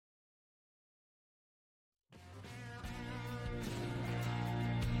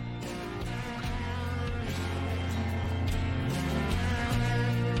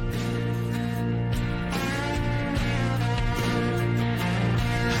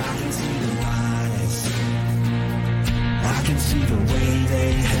see the way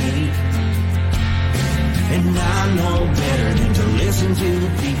they hate. And I know better than to listen to the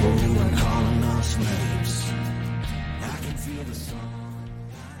people who are calling us names. I can feel the sunlight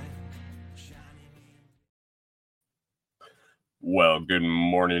shining. Well, good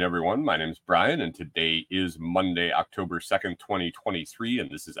morning, everyone. My name is Brian, and today is Monday, October 2nd, 2023, and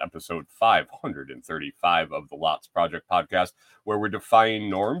this is episode 535 of the Lots Project podcast, where we're defying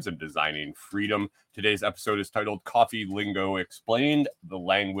norms and designing freedom. Today's episode is titled Coffee Lingo Explained, the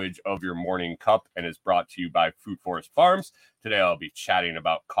language of your morning cup, and is brought to you by Food Forest Farms. Today, I'll be chatting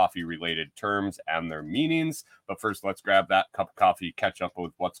about coffee-related terms and their meanings. But first, let's grab that cup of coffee, catch up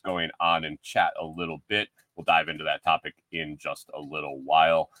with what's going on, and chat a little bit. We'll dive into that topic in just a little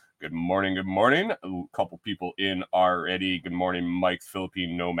while. Good morning, good morning. A couple people in already. Good morning, Mike,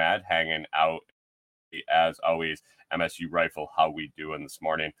 Philippine Nomad, hanging out as always. MSU Rifle, how we doing this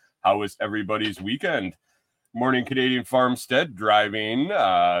morning? How was everybody's weekend? Morning, Canadian Farmstead, driving.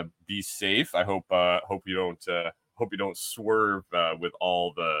 Be safe. I hope you don't swerve with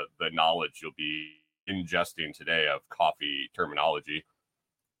all the knowledge you'll be ingesting today of coffee terminology.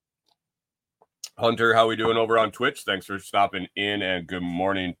 Hunter, how we doing over on Twitch? Thanks for stopping in, and good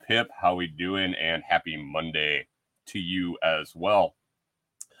morning, Pip. How we doing? And happy Monday to you as well.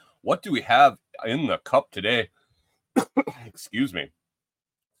 What do we have in the cup today? Excuse me.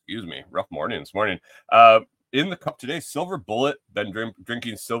 Rough morning this morning. In the cup today, Silver Bullet. Been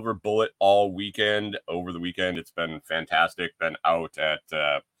drinking Silver Bullet all weekend. Over the weekend, it's been fantastic. Been out at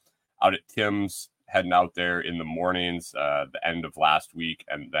Tim's, heading out there in the mornings, the end of last week,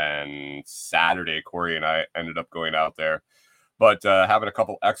 and then Saturday, Corey and I ended up going out there. But having a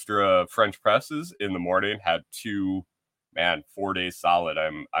couple extra French presses in the morning, had 4 days solid.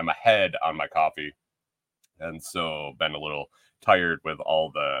 I'm ahead on my coffee, and so been a little tired with all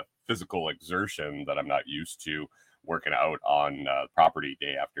the physical exertion that I'm not used to working out on property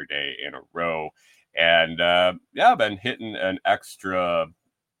day after day in a row. And I've been hitting an extra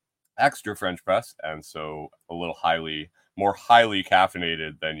French press, and so a little more highly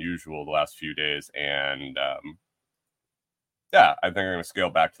caffeinated than usual the last few days. And I think I'm going to scale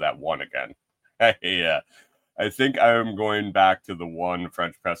back to that one again. I think I'm going back to the one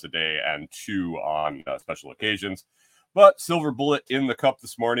French press a day and 2 on special occasions. But Silver Bullet in the cup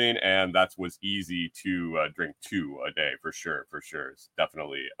this morning, and that was easy to drink 2 a day for sure. It's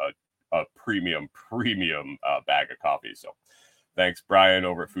definitely a premium bag of coffee. So thanks, Brian,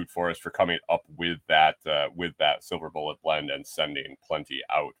 over at Food Forest, for coming up with that Silver Bullet blend and sending plenty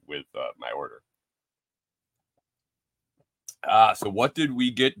out with my order. So what did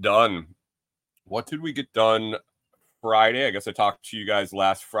we get done? Friday? I guess I talked to you guys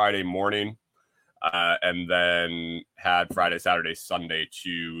last Friday morning, and then had Friday, Saturday, Sunday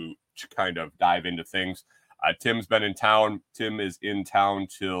to kind of dive into things. Tim's been in town. Tim is in town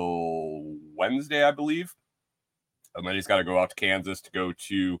till Wednesday, I believe. And then he's got to go out to Kansas to go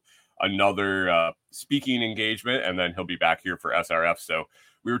to another speaking engagement, and then he'll be back here for SRF. So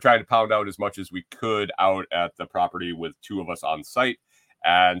we were trying to pound out as much as we could out at the property with 2 of us on site.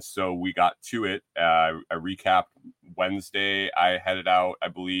 And so we got to it. I recapped Wednesday. I headed out. I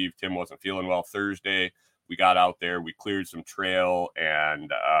believe Tim wasn't feeling well Thursday. We got out there. We cleared some trail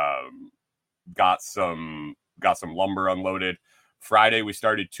and got some lumber unloaded. Friday, we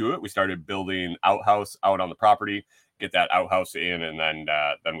started to it. We started building outhouse out on the property, get that outhouse in, and then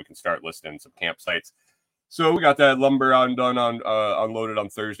we can start listing some campsites. So we got that lumber unloaded on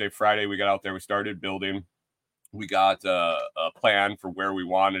Thursday. Friday, we got out there. We started building. We got a plan for where we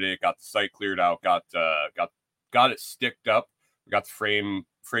wanted it. Got the site cleared out. Got it sticked up. We got the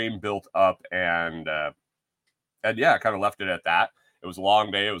frame built up, and kind of left it at that. It was a long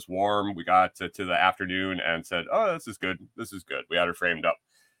day. It was warm. We got to the afternoon and said, "Oh, this is good. We had her framed up."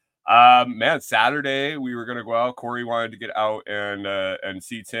 Saturday we were going to go out. Corey wanted to get out and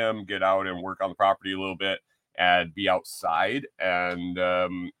see Tim, get out and work on the property a little bit and be outside. And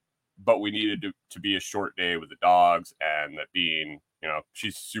but we needed to be a short day with the dogs, and that being,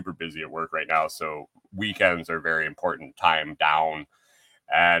 she's super busy at work right now. So weekends are very important time down.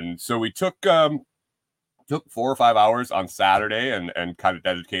 And so we took 4 or 5 hours on Saturday and kind of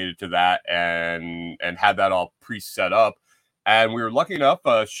dedicated to that and had that all pre-set up. And we were lucky enough,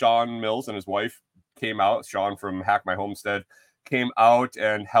 Sean Mills and his wife came out. Sean from Hack My Homestead came out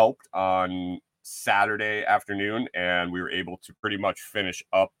and helped on Saturday afternoon, and we were able to pretty much finish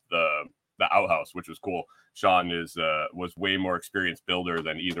up the outhouse, which was cool. Sean was way more experienced builder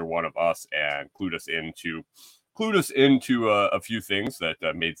than either one of us, and clued us into a few things that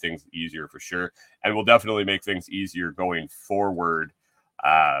made things easier for sure, and will definitely make things easier going forward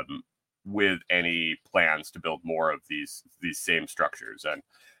with any plans to build more of these same structures.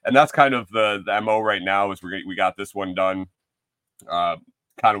 And that's kind of the MO right now is we got this one done,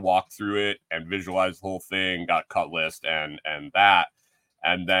 kind of walked through it and visualized the whole thing, got cut list and that.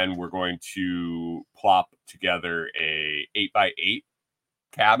 And then we're going to plop together a 8x8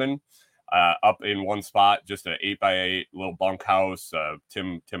 cabin up in one spot, just an 8x8 little bunkhouse.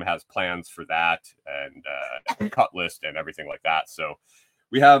 Tim has plans for that and cut list and everything like that. So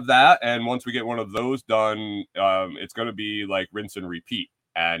we have that. And once we get one of those done, it's going to be like rinse and repeat.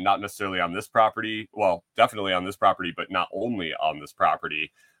 And not necessarily on this property. Well, definitely on this property, but not only on this property.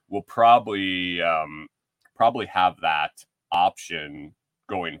 We'll probably have that option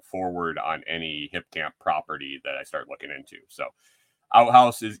going forward on any hip camp property that I start looking into. So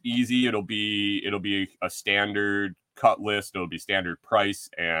outhouse is easy. It'll be a standard cut list. It'll be standard price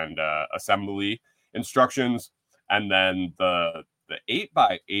and assembly instructions. And then the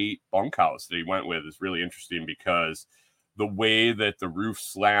 8x8 bunkhouse that he went with is really interesting because the way that the roof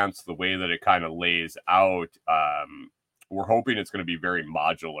slants, the way that it kind of lays out, we're hoping it's going to be very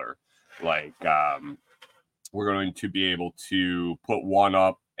modular. Like we're going to be able to put one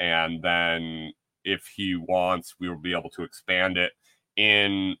up, and then if he wants, we will be able to expand it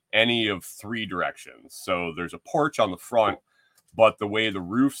in any of three directions. So there's a porch on the front, but the way the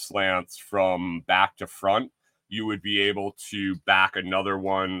roof slants from back to front, you would be able to back another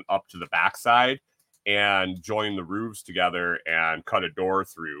one up to the backside and join the roofs together and cut a door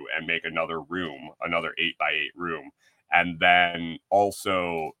through and make another room, another 8x8 room. And then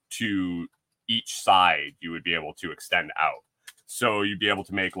also to each side, you would be able to extend out. So you'd be able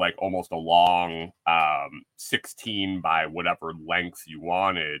to make like almost a long 16 by whatever length you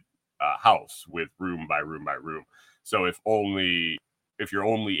wanted house with room by room by room. So if you're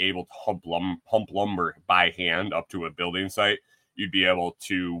only able to hump lumber by hand up to a building site, you'd be able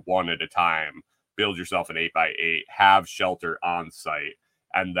to one at a time build yourself an 8x8, have shelter on site,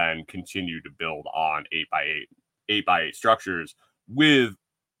 and then continue to build on 8x8 structures with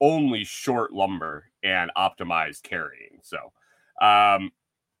only short lumber and optimized carrying. So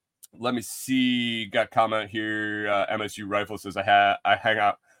let me see. Got a comment here. MSU Rifle says I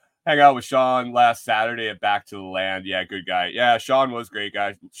hang out with Sean last Saturday at Back to the Land. Yeah, good guy. Yeah, Sean was great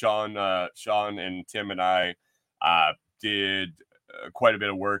guy. Sean and Tim and I did quite a bit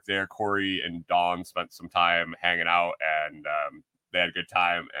of work there. Corey and Dawn spent some time hanging out, and they had a good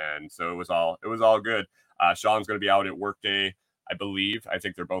time, and so it was all good. Sean's going to be out at Workday, I believe. I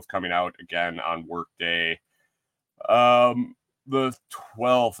think they're both coming out again on Workday. The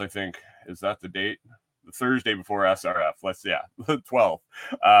 12th, I think. Is that the date? The Thursday before SRF. The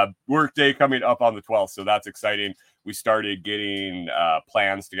 12th. Workday coming up on the 12th, so that's exciting. We started getting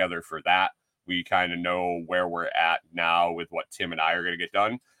plans together for that. We kind of know where we're at now with what Tim and I are going to get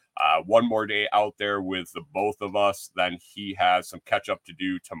done. One more day out there with the both of us. Then he has some catch up to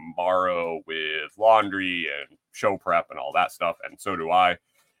do tomorrow with laundry and show prep and all that stuff. And so do I.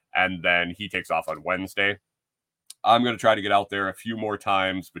 And then he takes off on Wednesday. I'm going to try to get out there a few more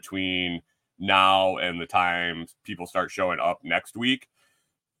times between now and the time people start showing up next week.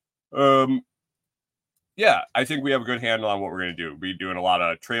 Yeah, I think we have a good handle on what we're going to do. We're doing a lot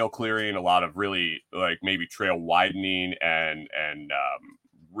of trail clearing, a lot of really like maybe trail widening and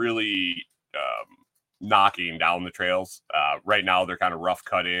really knocking down the trails. Right now, they're kind of rough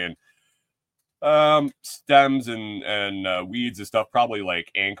cut in. Stems and weeds and stuff, probably like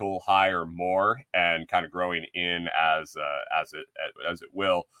ankle high or more, and kind of growing in as it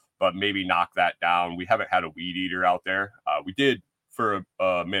will. But maybe knock that down. We haven't had a weed eater out there. We did for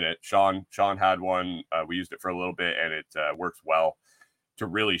a minute. Sean had one. We used it for a little bit, and it works well to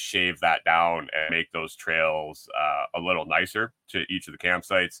really shave that down and make those trails a little nicer to each of the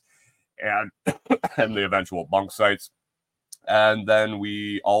campsites and and the eventual bunk sites. And then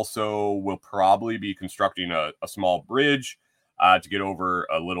we also will probably be constructing a small bridge to get over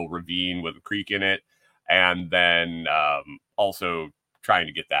a little ravine with a creek in it, and then also trying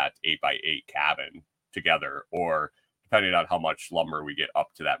to get that 8x8 cabin together, or depending on how much lumber we get up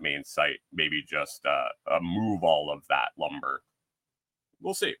to that main site, maybe just move all of that lumber.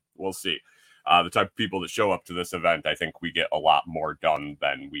 We'll see. The type of people that show up to this event, I think we get a lot more done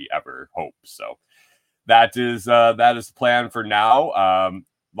than we ever hope. So that is the plan for now.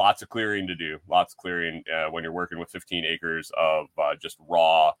 Lots of clearing to do. Lots of clearing when you're working with 15 acres of just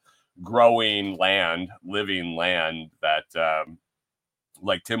raw growing land, living land that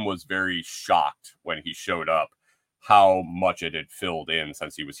like Tim was very shocked when he showed up how much it had filled in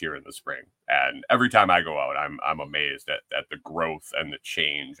since he was here in the spring. And every time I go out, I'm amazed at the growth and the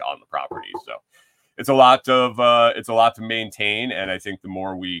change on the property. So it's a lot to maintain, and I think the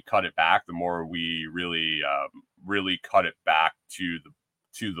more we cut it back, the more we really cut it back to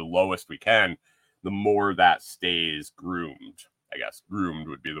the lowest we can, the more that stays groomed. I guess groomed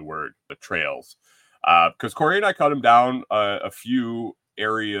would be the word. The trails, because Corey and I cut them down a few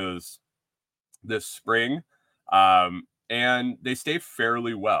areas this spring, and they stay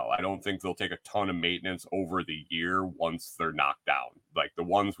fairly well. I don't think they'll take a ton of maintenance over the year once they're knocked down. Like the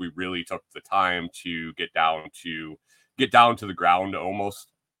ones we really took the time to get down to the ground,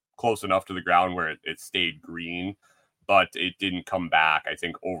 almost close enough to the ground where it stayed green, but it didn't come back. I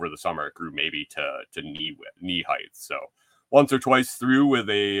think over the summer it grew maybe to knee height. So once or twice through with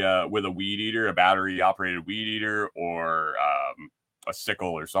a weed eater, a battery operated weed eater, or a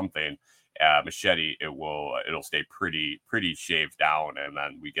sickle or something, machete, it'll stay pretty shaved down, and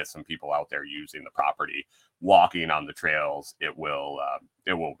then we get some people out there using the property, walking on the trails, it will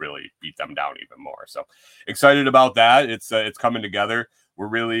really beat them down even more. So excited about that. It's coming together. We're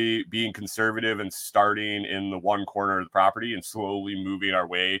really being conservative and starting in the one corner of the property and slowly moving our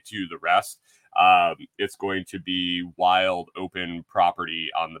way to the rest. It's going to be wild open property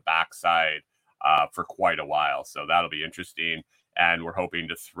on the backside for quite a while, so that'll be interesting. And we're hoping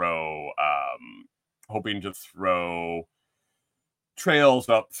to throw trails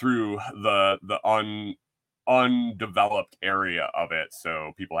up through the undeveloped area of it,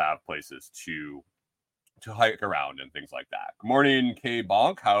 so people have places to hike around and things like that. Good morning, K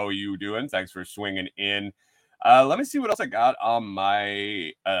Bonk. How are you doing? Thanks for swinging in. Let me see what else I got on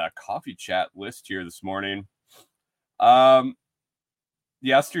my coffee chat list here this morning.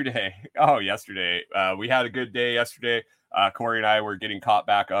 Yesterday, we had a good day yesterday. Corey and I were getting caught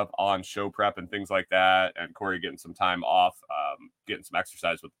back up on show prep and things like that, and Corey getting some time off, getting some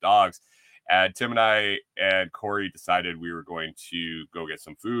exercise with the dogs. And Tim and I and Corey decided we were going to go get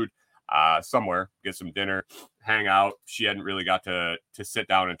some food somewhere, get some dinner, hang out. She hadn't really got to sit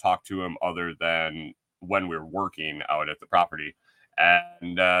down and talk to him other than when we were working out at the property.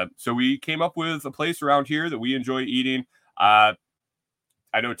 And so we came up with a place around here that we enjoy eating. I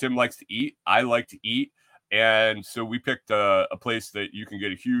know Tim likes to eat. I like to eat. And so we picked a place that you can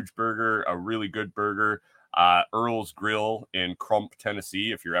get a huge burger, a really good burger, Earl's Grill in Crump,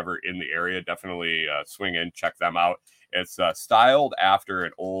 Tennessee. If you're ever in the area, definitely swing in, check them out. It's styled after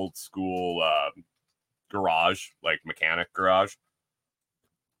an old school garage, like mechanic garage.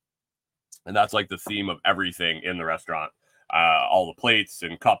 And that's like the theme of everything in the restaurant, all the plates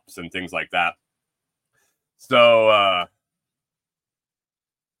and cups and things like that. So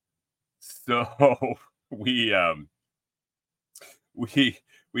we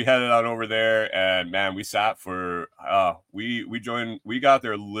headed on over there, and man, we sat for we got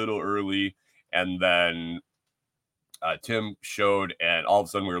there a little early, and then Tim showed, and all of a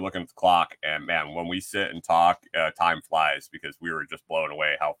sudden we were looking at the clock, and man, when we sit and talk, time flies, because we were just blown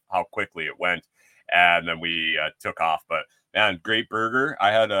away how quickly it went. And then we took off. But man, great burger.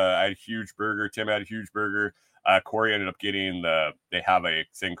 I had a huge burger. Tim had a huge burger. Corey ended up getting they have a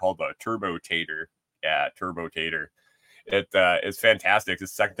thing called the Turbo Tater. Yeah, Turbo Tater. It's fantastic. It's the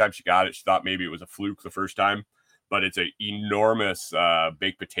second time she got it. She thought maybe it was a fluke the first time, but it's an enormous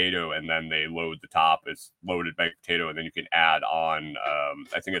baked potato, and then they load the top. It's loaded baked potato, and then you can add on,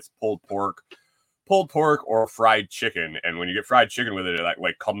 I think it's pulled pork or fried chicken. And when you get fried chicken with it, it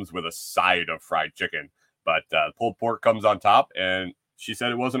like comes with a side of fried chicken. But pulled pork comes on top, and she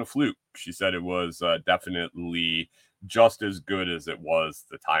said it wasn't a fluke. She said it was definitely just as good as it was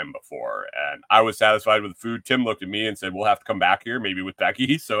the time before. And I was satisfied with the food. Tim looked at me and said, we'll have to come back here, maybe with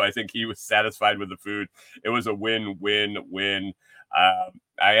Becky. So I think he was satisfied with the food. It was a win-win-win. I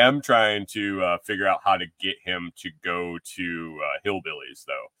am trying to figure out how to get him to go to Hillbillies,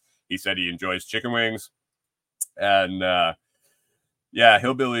 though. He said he enjoys chicken wings. And yeah,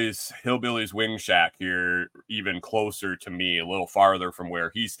 Hillbillies Wing Shack here, even closer to me, a little farther from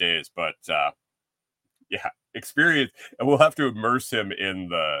where he stays. But yeah, experience, and we'll have to immerse him in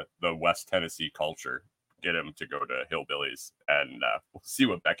the West Tennessee culture, get him to go to Hillbillies, and we'll see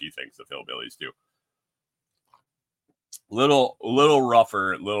what Becky thinks of Hillbillies too. Little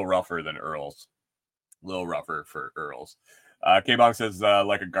rougher than Earl's. A little rougher for Earl's. K-Bonk says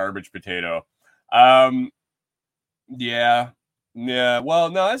like a garbage potato. Yeah. Well,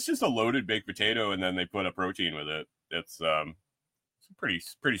 no, it's just a loaded baked potato, and then they put a protein with it. It's pretty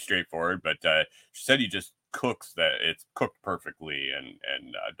straightforward. But she said he just cooks that. It's cooked perfectly and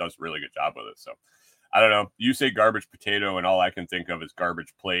does a really good job with it. So I don't know. You say garbage potato, and all I can think of is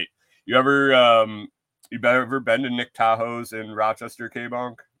garbage plate. You ever been to Nick Tahoe's in Rochester,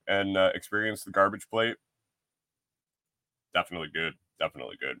 K-Bonk, and experienced the garbage plate? Definitely good.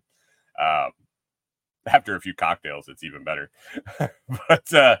 After a few cocktails, it's even better.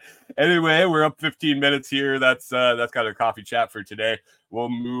 But anyway, we're up 15 minutes here. That's kind of coffee chat for today. We'll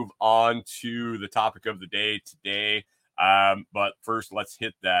move on to the topic of the day today. But first, let's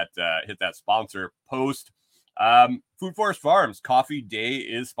hit that sponsor post. Food Forest Farms Coffee Day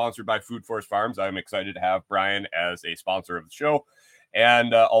is sponsored by Food Forest Farms. I'm excited to have Brian as a sponsor of the show,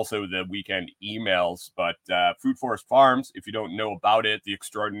 and also the weekend emails. But Food Forest Farms, if you don't know about it, the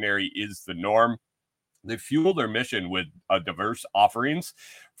extraordinary is the norm. They fuel their mission with diverse offerings,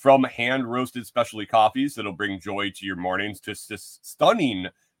 from hand-roasted specialty coffees that'll bring joy to your mornings to stunning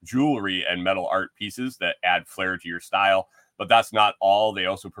jewelry and metal art pieces that add flair to your style. But that's not all. They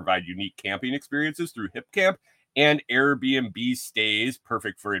also provide unique camping experiences through Hip Camp and Airbnb stays,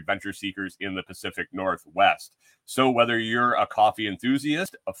 perfect for adventure seekers in the Pacific Northwest. So whether you're a coffee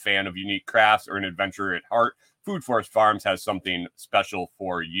enthusiast, a fan of unique crafts, or an adventurer at heart, Food Forest Farms has something special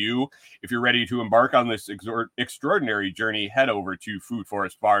for you. If you're ready to embark on this extraordinary journey, head over to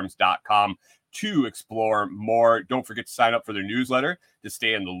foodforestfarms.com to explore more. Don't forget to sign up for their newsletter to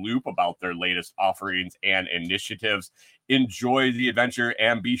stay in the loop about their latest offerings and initiatives. Enjoy the adventure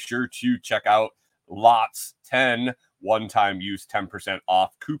and be sure to check out Lots 10 one-time use 10%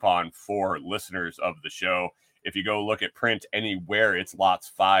 off coupon for listeners of the show. If you go look at print anywhere, it's Lots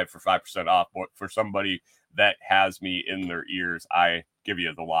 5 for 5% off. But for somebody that has me in their ears, I give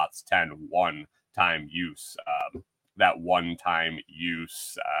you the Lots 10 one-time use, that one-time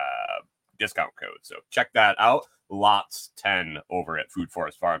use discount code. So check that out, Lots 10 over at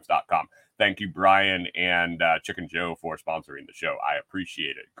foodforestfarms.com. Thank you, Brian and Chicken Joe, for sponsoring the show. I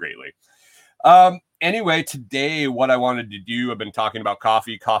appreciate it greatly. Anyway, today, what I wanted to do, I've been talking about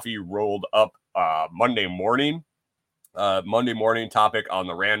coffee rolled up Monday morning topic on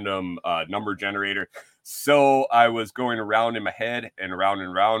the random number generator. So I was going around in my head and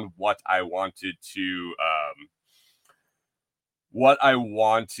around what I wanted to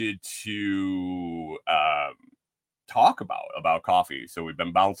talk about coffee. So we've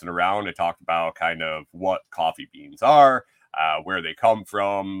been bouncing around. I talked about kind of what coffee beans are, where they come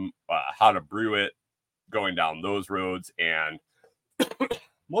from, how to brew it, going down those roads, and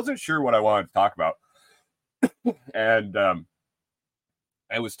wasn't sure what I wanted to talk about. And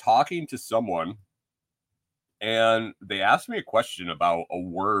I was talking to someone, and they asked me a question about a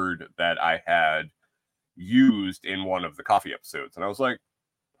word that I had used in one of the coffee episodes. And I was like,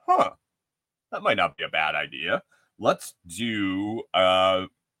 that might not be a bad idea. Let's do a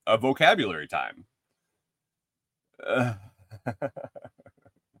vocabulary time. Good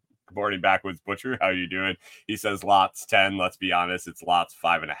morning, Backwoods Butcher. How you doing? He says Lots 10. Let's be honest, it's Lots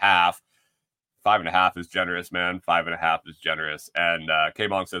 5.5. 5.5 is generous, man. 5.5 is generous. And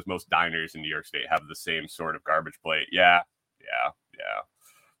K-Monk says most diners in New York State have the same sort of garbage plate. Yeah.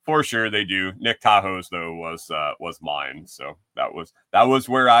 For sure they do. Nick Tahoe's though was mine, so that was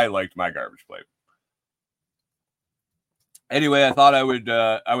where I liked my garbage plate. Anyway, I thought I would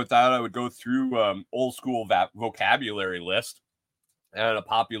go through old school vocabulary list, and I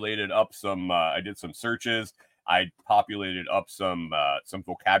populated up some. I did some searches. I populated up some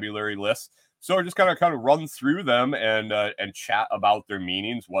vocabulary lists. So I just kind of run through them and chat about their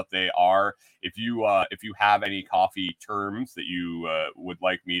meanings, what they are. If you have any coffee terms that you would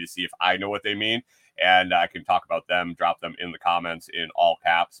like me to see if I know what they mean, and I can talk about them, drop them in the comments in all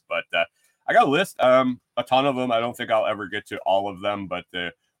caps. But I got a list, a ton of them. I don't think I'll ever get to all of them, but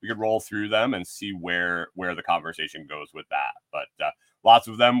we could roll through them and see where the conversation goes with that. But lots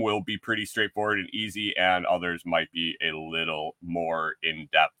of them will be pretty straightforward and easy, and others might be a little more in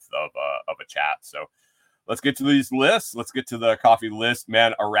depth of a chat. So let's get to these lists. Let's get to the coffee list,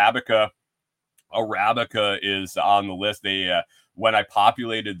 man. Arabica is on the list. They when I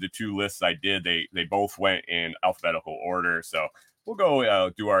populated the two lists I did, they both went in alphabetical order. So we'll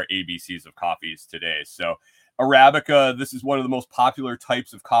go do our ABCs of coffees today. So Arabica, this is one of the most popular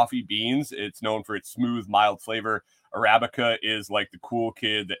types of coffee beans. It's known for its smooth, mild flavor. Arabica is like the cool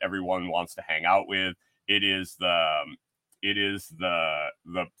kid that everyone wants to hang out with. It is the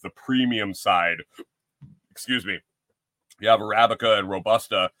premium side. Excuse me. You have Arabica and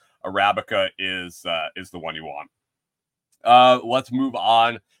Robusta. Arabica is the one you want. Let's move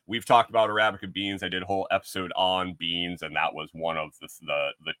on. We've talked about Arabica beans. I did a whole episode on beans, and that was one of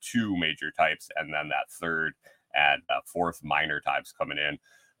the two major types, and then that third and fourth minor types coming in.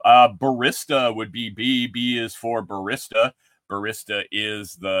 Barista would be B. B is for barista. Barista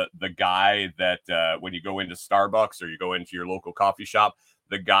is the guy that when you go into Starbucks or you go into your local coffee shop,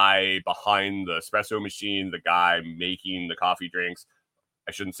 the guy behind the espresso machine, the guy making the coffee drinks.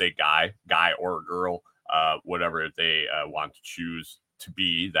 I shouldn't say guy or girl, whatever they want to choose to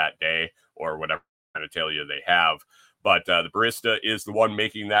be that day or whatever kind of tell you they have. But the barista is the one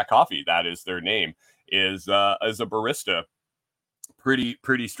making that coffee. That is their name, is a barista.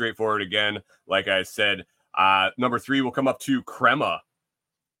 Pretty straightforward again. Like I said, number 3 will come up to crema.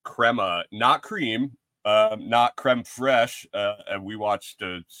 Crema, not cream, not creme fraiche. And we watched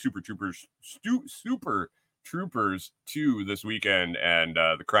Super Troopers 2 this weekend, and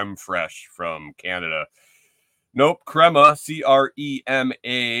the creme fraiche from Canada. Nope, crema, crema.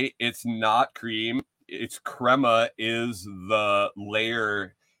 It's not cream. It's crema is the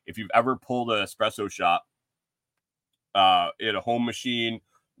layer. If you've ever pulled an espresso shot in a home machine,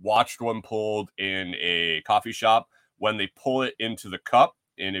 watched one pulled in a coffee shop, when they pull it into the cup,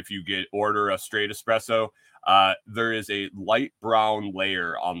 and if you order a straight espresso, there is a light brown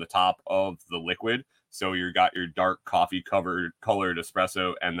layer on the top of the liquid. So you got your dark coffee colored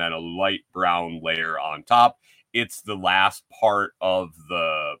espresso, and then a light brown layer on top. It's the last part of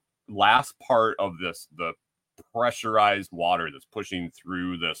the pressurized water that's pushing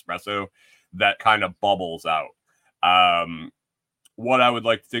through the espresso that kind of bubbles out. What I would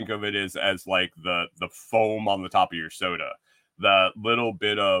like to think of it is as like the foam on the top of your soda, the little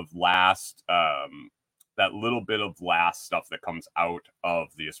bit of last stuff that comes out of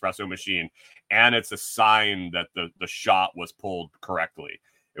the espresso machine, and it's a sign that the shot was pulled correctly.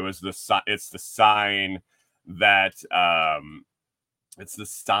 It's the sign that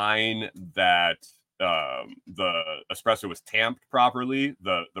the espresso was tamped properly,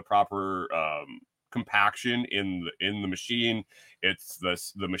 the proper compaction in the machine. It's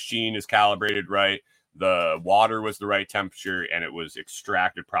the machine is calibrated right, the water was the right temperature, and it was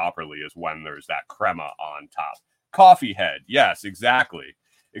extracted properly, is when there's that crema on top. Coffee head, yes, exactly.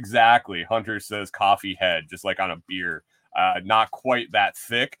 Hunter says coffee head, just like on a beer. Not quite that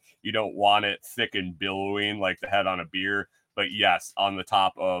thick. You don't want it thick and billowing like the head on a beer, but yes, on the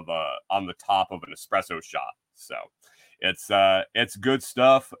top of an espresso shot. So it's good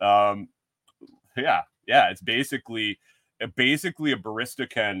stuff. It's basically a barista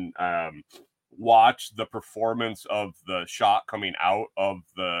can watch the performance of the shot coming out of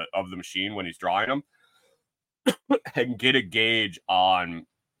the machine when he's drawing them and get a gauge on,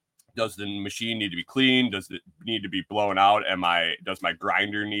 does the machine need to be cleaned? Does it need to be blown out? Does my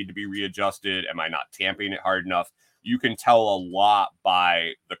grinder need to be readjusted? Am I not tamping it hard enough? You can tell a lot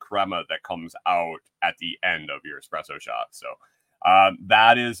by the crema that comes out at the end of your espresso shot. So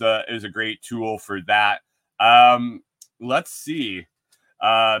that is a great tool for that. Let's see.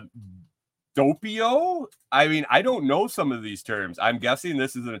 Doppio? I mean, I don't know some of these terms. I'm guessing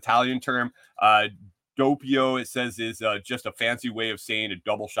this is an Italian term. Doppio, it says, is just a fancy way of saying a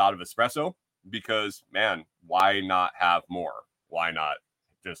double shot of espresso, because, man, why not have more? Why not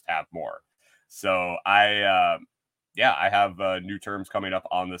just have more? So I have new terms coming up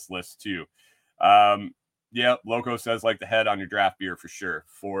on this list too. Loco says, like the head on your draft beer, for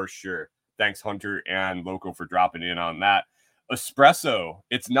sure. Thanks, Hunter and Loco, for dropping in on that. Espresso,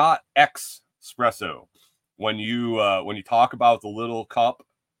 it's not espresso. When you talk about the little cup,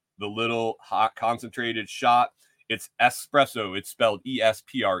 the little hot concentrated shot, it's espresso. It's spelled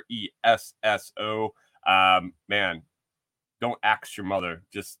ESPRESSO. Man, don't ask your mother.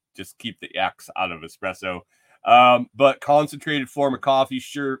 Just keep the X out of espresso. But concentrated form of coffee,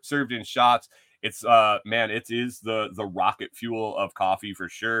 served in shots. It's it is the rocket fuel of coffee for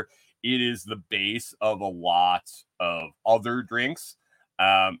sure. It is the base of a lot of other drinks.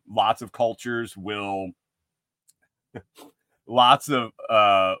 Lots of cultures will lots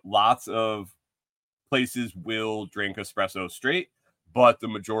of places will drink espresso straight, but the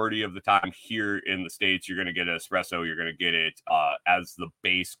majority of the time here in the States, you're going to get an espresso. You're going to get it as the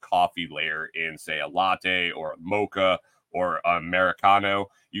base coffee layer in, say, a latte or a mocha or Americano.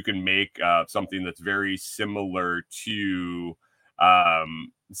 You can make something that's very similar to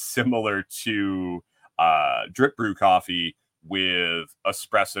drip brew coffee with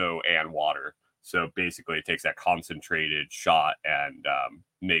espresso and water. So basically it takes that concentrated shot and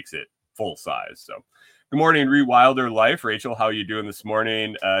makes it full size. So good morning, Rewilder Life. Rachel, how are you doing this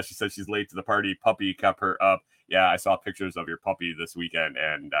morning? She says she's late to the party. Puppy kept her up. Yeah, I saw pictures of your puppy this weekend,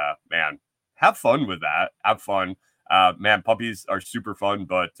 and man, have fun with that. Have fun. Man, puppies are super fun,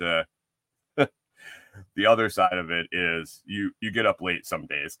 but the other side of it is you get up late some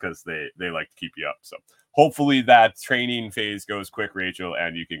days because they like to keep you up. So hopefully that training phase goes quick, Rachel,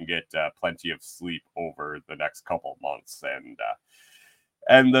 and you can get plenty of sleep over the next couple months.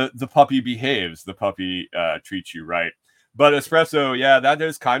 And the puppy behaves. The puppy treats you right. But espresso, yeah, that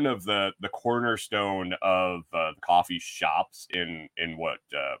is kind of the cornerstone of the coffee shops in what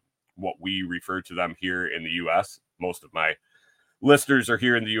we refer to them here in the U.S. Most of my listeners are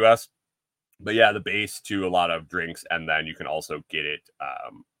here in the U.S. But yeah, the base to a lot of drinks, and then you can also get it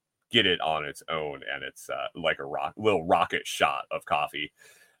on its own, and it's like a little rocket shot of coffee.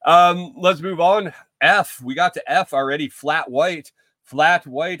 Let's move on. F. We got to F already. Flat white. Flat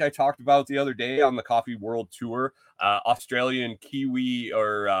white, I talked about the other day on the Coffee World Tour. Australian, Kiwi,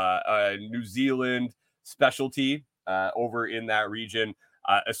 or New Zealand specialty over in that region.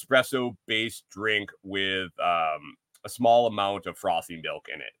 Espresso-based drink with a small amount of frothy milk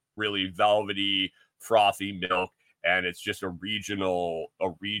in it. Really velvety, frothy milk. And it's just a regional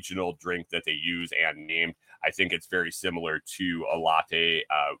drink that they use and named. I think it's very similar to a latte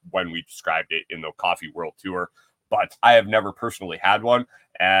when we described it in the Coffee World Tour. But I have never personally had one.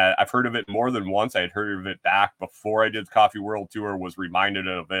 And I've heard of it more than once. I had heard of it back before I did the Coffee World Tour, was reminded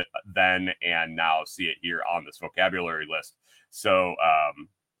of it then, and now see it here on this vocabulary list. So,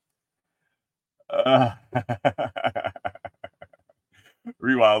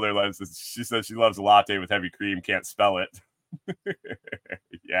 Rewilder loves. She says she loves a latte with heavy cream. Can't spell it.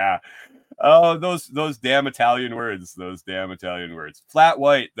 Yeah. Oh, those damn Italian words. Those damn Italian words. Flat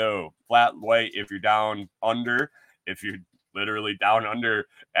white though. Flat white. If you're down under, if you're literally down under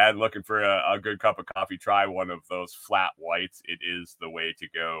and looking for a good cup of coffee, try one of those flat whites. It is the way to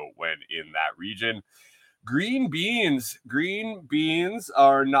go when in that region. Green beans. Green beans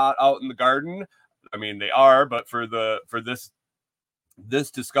are not out in the garden. I mean, they are, but for this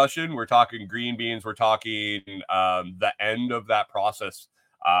discussion, we're talking green beans. We're talking the end of that process.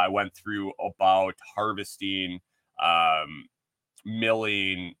 I went through about harvesting,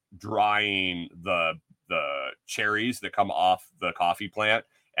 milling, drying the cherries that come off the coffee plant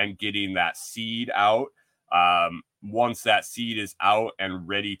and getting that seed out. Once that seed is out and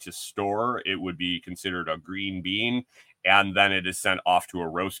ready to store, it would be considered a green bean. And then it is sent off to a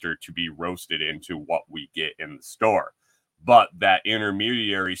roaster to be roasted into what we get in the store. But that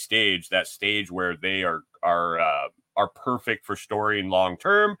intermediary stage, that stage where they are perfect for storing long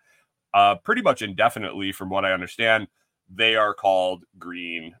term, pretty much indefinitely, from what I understand, they are called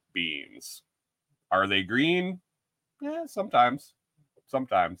green beans. Are they green? Yeah, sometimes.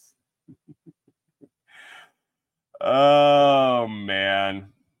 Oh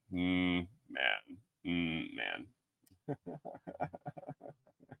man, man.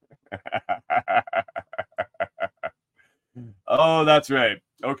 Oh, that's right.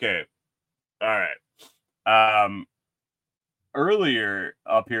 Okay. All right. Earlier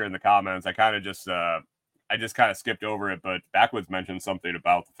up here in the comments, I just kind of skipped over it, but Backwoods mentioned something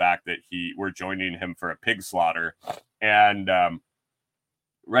about the fact that we're joining him for a pig slaughter. And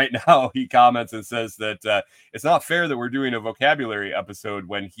right now he comments and says that it's not fair that we're doing a vocabulary episode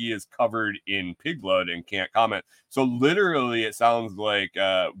when he is covered in pig blood and can't comment. So literally it sounds like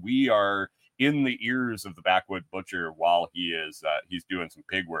we are in the ears of the Backwood Butcher while he's doing some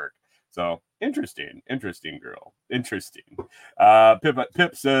pig work. So interesting girl. Interesting.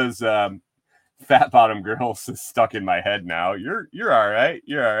 Pip says fat bottom girls is stuck in my head now. You're all right.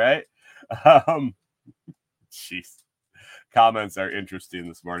 You're all right. Jeez. Comments are interesting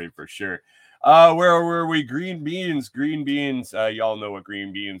this morning for sure. Where were we? Green beans. Y'all know what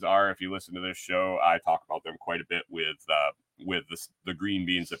green beans are. If you listen to this show, I talk about them quite a bit with the green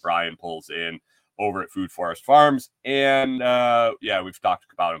beans that Brian pulls in over at Food Forest Farms. And we've talked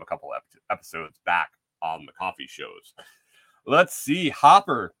about them a couple episodes back on the coffee shows. Let's see.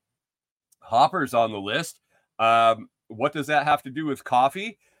 Hopper's on the list. What does that have to do with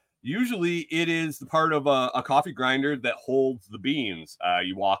coffee? Usually it is the part of a coffee grinder that holds the beans.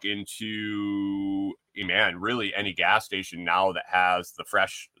 You walk into, really any gas station now that has the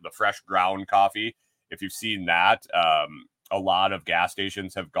fresh ground coffee. If you've seen that, a lot of gas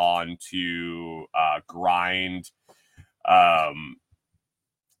stations have gone to grind.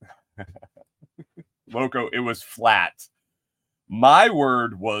 Loco, it was flat. My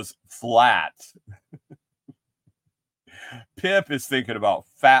word was flat. Pip is thinking about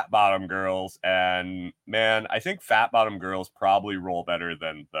fat bottom girls, and man, I think fat bottom girls probably roll better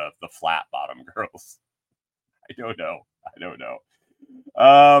than the flat bottom girls. I don't know.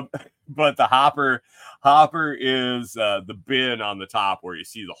 But the hopper is the bin on the top where you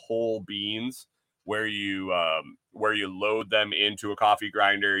see the whole beans, where you load them into a coffee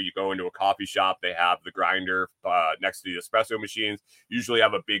grinder. You go into a coffee shop, they have the grinder next to the espresso machines. Usually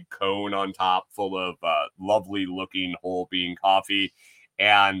have a big cone on top full of lovely looking whole bean coffee,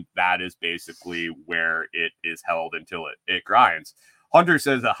 and that is basically where it is held until it grinds. Hunter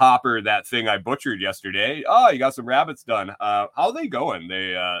says a hopper, that thing I butchered yesterday. Oh, you got some rabbits done. How are they going?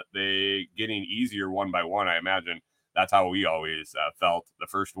 They getting easier one by one, I imagine. That's how we always felt. The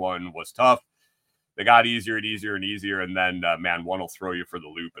first one was tough. they got easier and easier and easier, and then man, one will throw you for the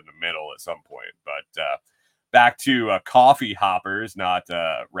loop in the middle at some point. But back to coffee hoppers, not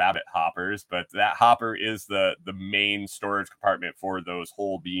rabbit hoppers, but that hopper is the main storage compartment for those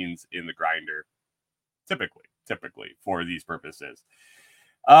whole beans in the grinder, typically for these purposes.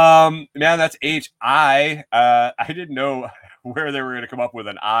 Man, that's HI. I didn't know where they were going to come up with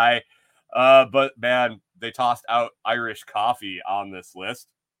an I, but man, they tossed out Irish coffee on this list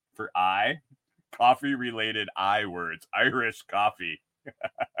for I. Coffee related I words. Irish coffee.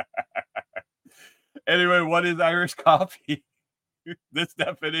 Anyway, what is Irish coffee? This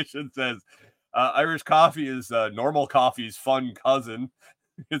definition says Irish coffee is normal coffee's fun cousin.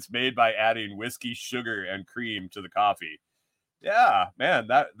 It's made by adding whiskey, sugar, and cream to the coffee. Yeah, man,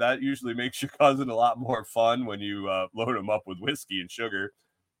 that usually makes your cousin a lot more fun when you load them up with whiskey and sugar.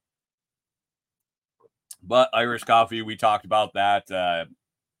 But Irish coffee, we talked about that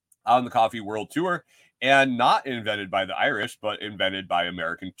on the Coffee World Tour, and not invented by the Irish, but invented by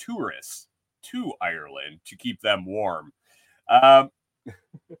American tourists to Ireland to keep them warm.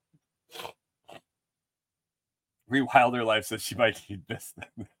 Rewilder Life says she might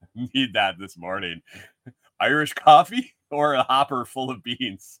need that this morning. Irish coffee or a hopper full of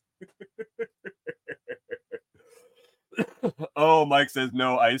beans? Oh, Mike says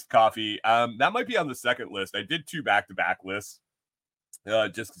no iced coffee. That might be on the second list. I did 2 back-to-back lists.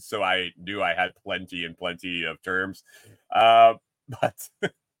 Just so I knew I had plenty of terms. But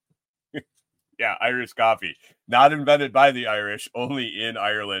yeah, Irish coffee. Not invented by the Irish, only in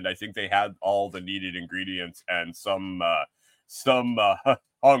Ireland. I think they had all the needed ingredients, and some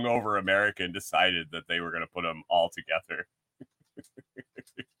hungover American decided that they were going to put them all together.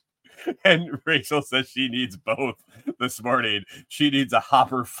 And Rachel says she needs both this morning. She needs a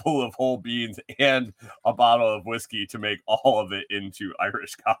hopper full of whole beans and a bottle of whiskey to make all of it into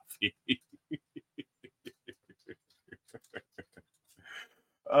Irish coffee.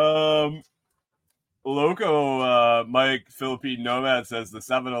 Loco Mike Philippine Nomad says the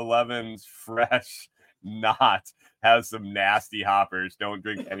 7-Eleven's fresh not has some nasty hoppers. Don't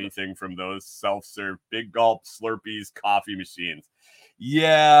drink anything from those self-serve big gulp Slurpees coffee machines.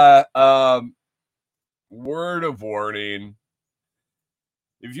 Yeah, word of warning.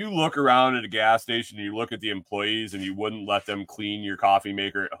 If you look around at a gas station, you look at the employees and you wouldn't let them clean your coffee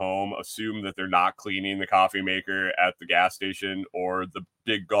maker at home, assume that they're not cleaning the coffee maker at the gas station or the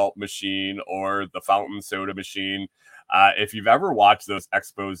big gulp machine or the fountain soda machine. If you've ever watched those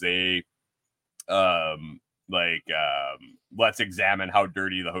expose, let's examine how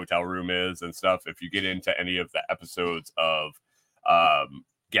dirty the hotel room is and stuff. If you get into any of the episodes of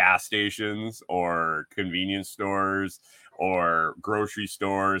gas stations or convenience stores or grocery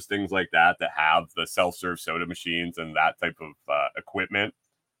stores, things like that have the self-serve soda machines and that type of equipment.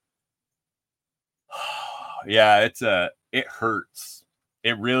 Yeah, it hurts.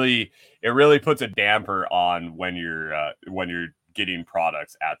 It really puts a damper on when you're getting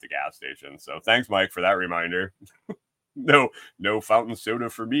products at the gas station. So thanks, Mike, for that reminder. No fountain soda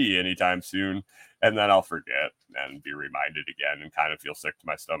for me anytime soon. And then I'll forget and be reminded again and kind of feel sick to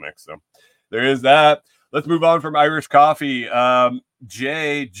my stomach. So there is that. Let's move on from Irish coffee.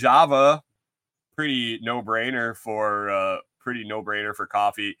 Java, pretty no-brainer for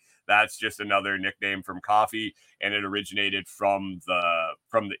coffee. That's just another nickname from coffee, and it originated from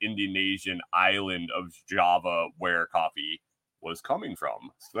the Indonesian island of Java, where coffee was coming from.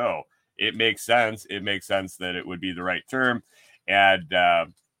 So it makes sense. It makes sense that it would be the right term, and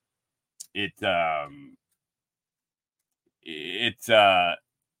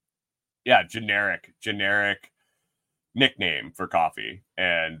generic nickname for coffee.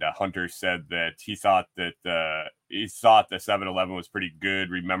 And Hunter said that he thought the 7-Eleven was pretty good.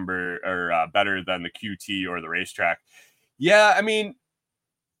 Better than the QT or the Racetrack. Yeah, I mean,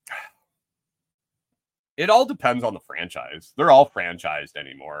 it all depends on the franchise. They're all franchised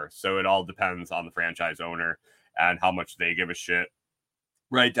anymore, so it all depends on the franchise owner and how much they give a shit.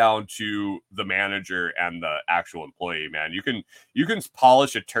 Right down to the manager and the actual employee, man. You can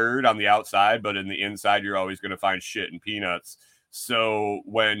polish a turd on the outside, but in the inside, you're always going to find shit and peanuts. So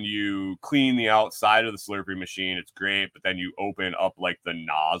when you clean the outside of the Slurpee machine, it's great. But then you open up like the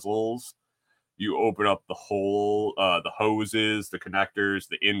nozzles, you open up the whole, the hoses, the connectors,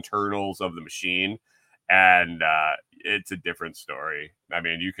 the internals of the machine, and it's a different story. I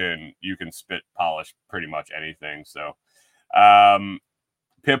mean, you can spit polish pretty much anything. So,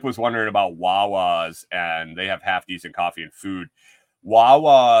 Pip was wondering about Wawa's, and they have half decent coffee and food.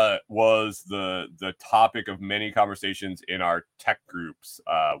 Wawa was the topic of many conversations in our tech groups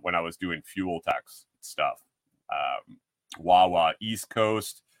when I was doing fuel tech stuff. Wawa East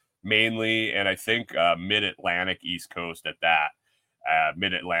Coast, mainly, and I think mid-Atlantic East Coast at that.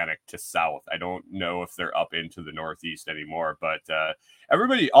 Mid-Atlantic to south. I don't know if they're up into the Northeast anymore, but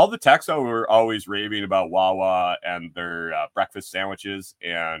all the techs were always raving about Wawa and their breakfast sandwiches,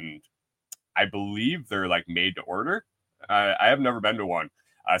 and I believe they're like made to order. I have never been to one.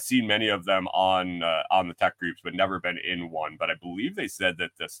 I've seen many of them on the tech groups, but never been in one. But I believe they said that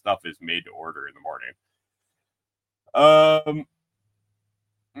the stuff is made to order in the morning.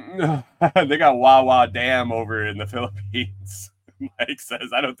 They got Wawa Dam over in the Philippines. Mike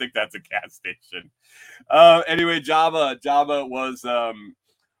says, I don't think that's a gas station. Anyway, Java was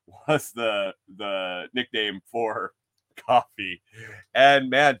the nickname for coffee. And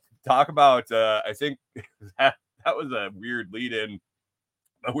man, talk about I think that was a weird lead in.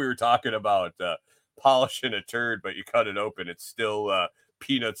 We were talking about polishing a turd, but you cut it open, it's still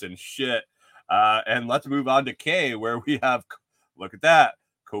peanuts and shit. And let's move on to K, where we have, look at that,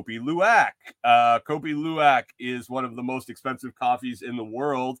 Kopi Luwak. Kopi Luwak is one of the most expensive coffees in the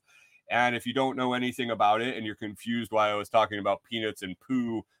world. And if you don't know anything about it and you're confused why I was talking about peanuts and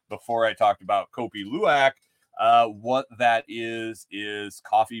poo before I talked about Kopi Luwak, what that is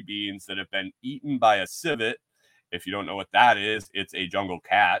coffee beans that have been eaten by a civet. If you don't know what that is, it's a jungle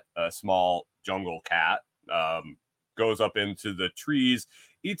cat, a small jungle cat, goes up into the trees,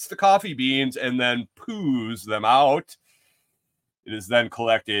 eats the coffee beans, and then poos them out. It is then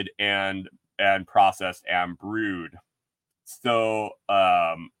collected and processed and brewed. So,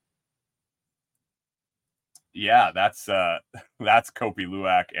 yeah, that's Kopi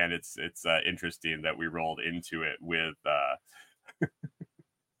Luwak, and it's interesting that we rolled into it with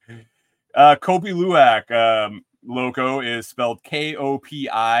Kopi Luwak. Loco is spelled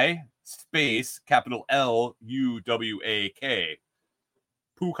Kopi space capital Luwak.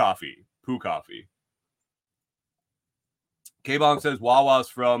 Poo coffee. K-Bong says Wawa's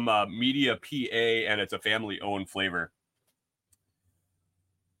from Media, PA, and it's a family-owned flavor.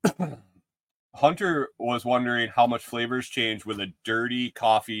 Hunter was wondering how much flavors change with a dirty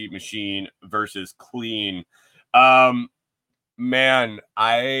coffee machine versus clean. Man,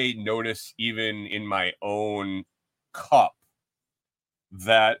 I notice even in my own cup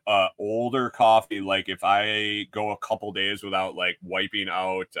that older coffee, like if I go a couple days without like wiping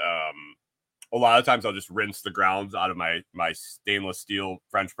out, a lot of times I'll just rinse the grounds out of my stainless steel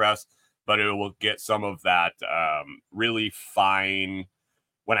French press, but it will get some of that really fine.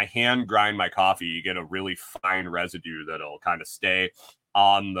 When I hand grind my coffee, you get a really fine residue that'll kind of stay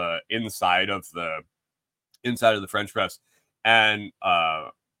on the inside of the French press. And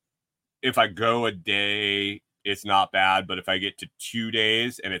if I go a day, it's not bad. But if I get to 2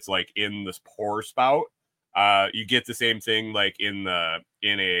 days and it's like in this pour spout, you get the same thing like in the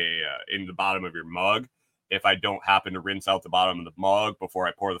bottom of your mug. If I don't happen to rinse out the bottom of the mug before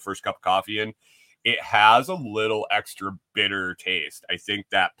I pour the first cup of coffee in, it has a little extra bitter taste. I think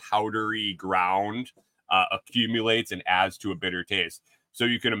that powdery ground accumulates and adds to a bitter taste. So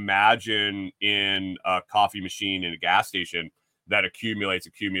you can imagine in a coffee machine in a gas station that accumulates.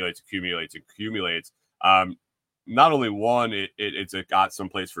 Not only one, it's got some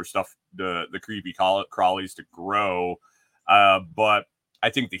place for stuff, the creepy crawlies to grow, but I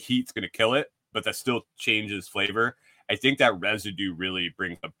think the heat's going to kill it, but that still changes flavor. I think that residue really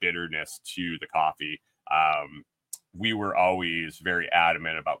brings a bitterness to the coffee. We were always very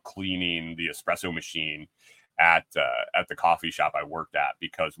adamant about cleaning the espresso machine at the coffee shop I worked at,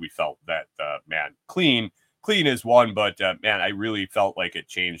 because we felt that man, clean is one, but man, I really felt like it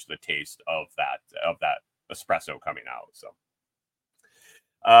changed the taste of that espresso coming out. So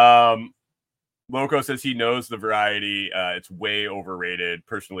Loco says he knows the variety. It's way overrated.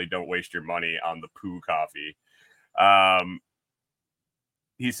 Personally, don't waste your money on the poo coffee.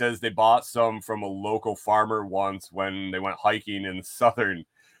 He says they bought some from a local farmer once when they went hiking in southern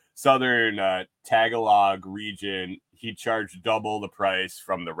Tagalog region. He charged double the price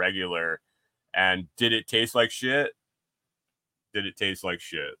from the regular. And did it taste like shit?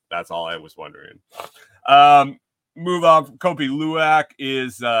 That's all I was wondering. Move on. Kopi Luwak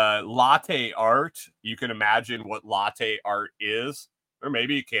is latte art. You can imagine what latte art is, or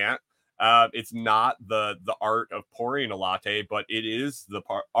maybe you can't. It's not the art of pouring a latte, but it is the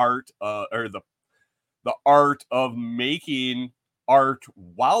art of making art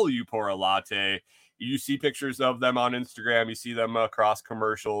while you pour a latte. You see pictures of them on Instagram. You see them across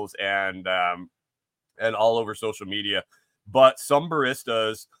commercials and all over social media. But some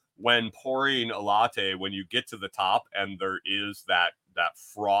baristas, when pouring a latte, when you get to the top and there is that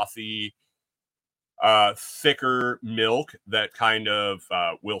frothy, thicker milk that kind of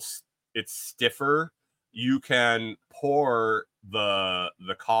it's stiffer you can pour the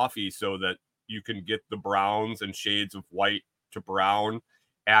coffee so that you can get the browns and shades of white to brown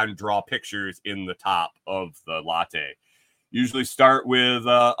and draw pictures in the top of the latte. Usually start with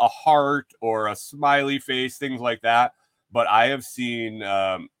a heart or a smiley face, things like that. But I have seen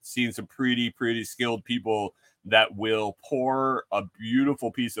some pretty skilled people that will pour a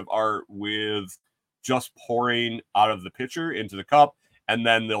beautiful piece of art with just pouring out of the pitcher into the cup, and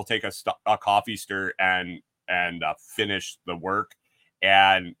then they'll take a coffee stir and finish the work.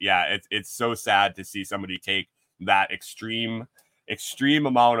 And yeah, it's so sad to see somebody take that extreme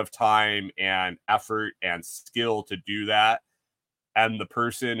amount of time and effort and skill to do that, and the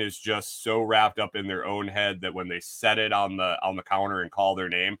person is just so wrapped up in their own head that when they set it on the counter and call their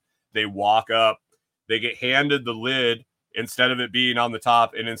name, they walk up, they get handed the lid instead of it being on the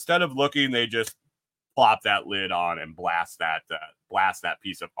top, and instead of looking, they just plop that lid on and blast that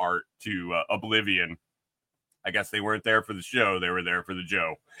piece of art to oblivion. I guess they weren't there for the show, they were there for the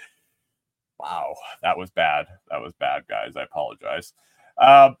Joe. Wow, that was bad, guys. I apologize.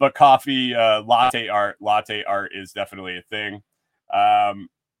 But coffee, latte art is definitely a thing.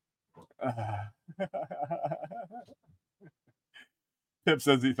 Pip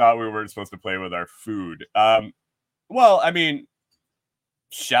says he thought we weren't supposed to play with our food. Well, I mean,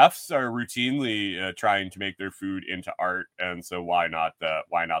 chefs are routinely trying to make their food into art, and so why not the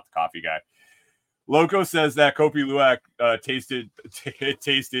coffee guy? Loco says that Kopi Luwak tasted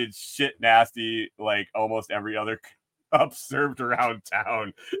shit nasty like almost every other cup served around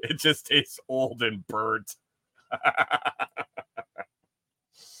town. It just tastes old and burnt.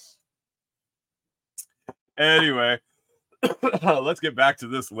 Anyway, let's get back to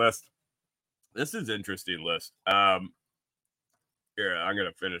this list. This is an interesting list. Here, I'm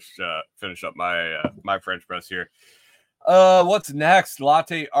gonna finish up my French press here. What's next?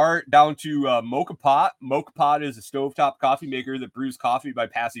 Latte art down to Mocha Pot. Mocha Pot is a stovetop coffee maker that brews coffee by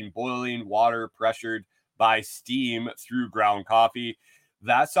passing boiling water pressured by steam through ground coffee.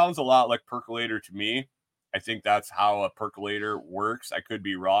 That sounds a lot like percolator to me. I think that's how a percolator works. I could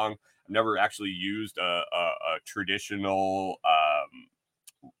be wrong. I've never actually used a traditional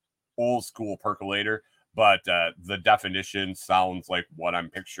old school percolator, but the definition sounds like what I'm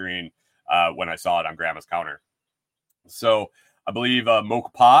picturing when I saw it on Grandma's counter. So I believe Mocha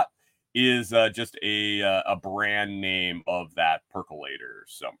Pot is just a brand name of that percolator.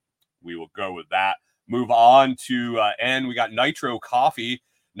 So we will go with that. Move on to N. We got Nitro Coffee.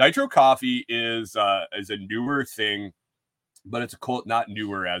 Nitro Coffee is a newer thing, but it's not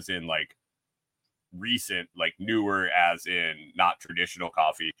newer as in like recent, like newer as in not traditional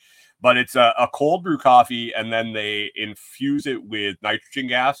coffee, but it's a cold brew coffee, and then they infuse it with nitrogen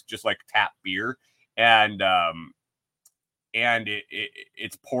gas, just like tap beer, and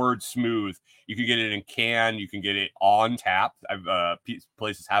it's poured smooth. You can get it in can, you can get it on tap.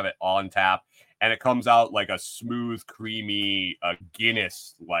 Places have it on tap, and it comes out like a smooth, creamy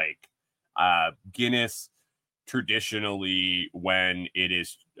Guinness, like Guinness traditionally when it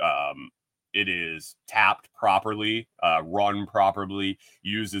is tapped properly, run properly,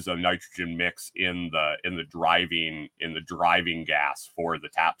 uses a nitrogen mix in the driving gas for the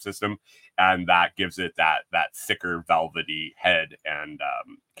tap system, and that gives it that thicker velvety head, and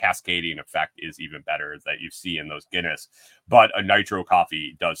cascading effect is even better that you see in those Guinness. But a Nitro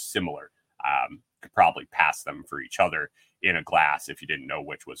Coffee does similar. Could probably pass them for each other in a glass if you didn't know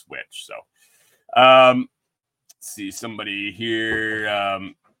which was which. So see somebody here.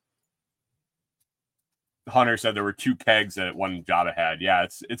 Hunter said there were 2 kegs at one job ahead. Yeah,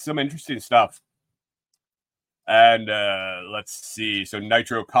 it's some interesting stuff. And let's see. So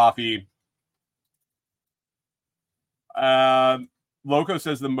Nitro Coffee. Loco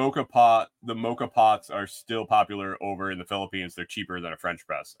says the Mocha Pots are still popular over in the Philippines. They're cheaper than a French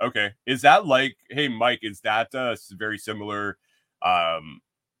press. Okay. Is that like, hey, Mike, is that very similar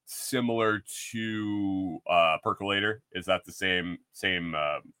to percolator? Is that the same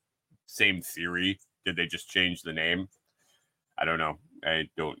theory? Did they just change the name? I don't know.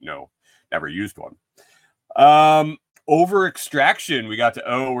 Never used one. Over extraction. We're going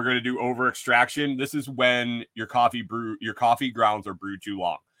to do over extraction. This is when your coffee grounds are brewed too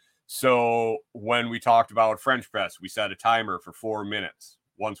long. So when we talked about French press, we set a timer for 4 minutes.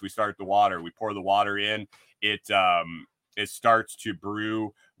 Once we start the water, we pour the water in. It starts to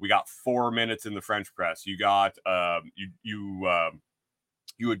brew. We got 4 minutes in the French press. You got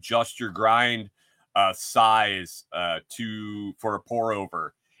you adjust your grind size for a pour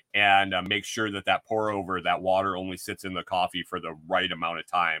over, and make sure that pour over, that water only sits in the coffee for the right amount of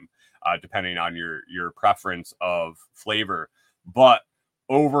time, depending on your preference of flavor. But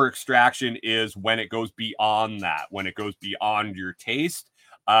Over extraction is when it goes beyond that, when it goes beyond your taste.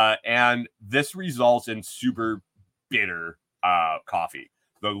 And this results in super bitter coffee.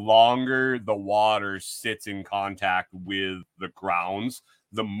 The longer the water sits in contact with the grounds,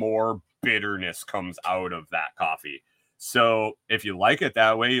 the more bitterness comes out of that coffee. So if you like it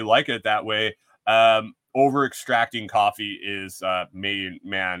that way, you like it that way. Over extracting coffee is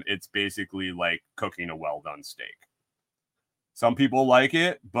it's basically like cooking a well done steak. Some people like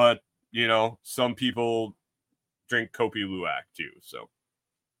it, but some people drink Kopi Luwak too. So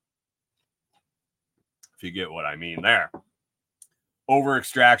if you get what I mean there. Over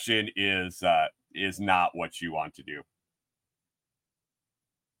extraction is not what you want to do.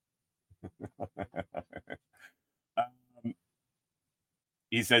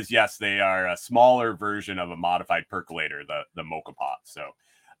 He says yes, they are a smaller version of a modified percolator, the mocha pot. So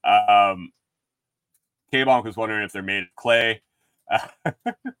K-Bonk was wondering if they're made of clay.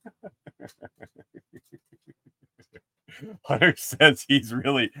 Hunter says he's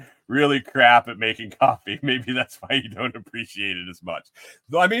really, really crap at making coffee. Maybe that's why you don't appreciate it as much.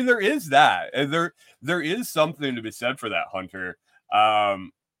 Though, I mean, there is that. And there is something to be said for that, Hunter.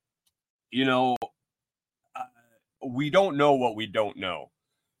 We don't know what we don't know.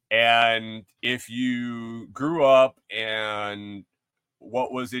 And if you grew up and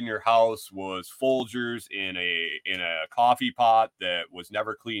what was in your house was Folgers in a coffee pot that was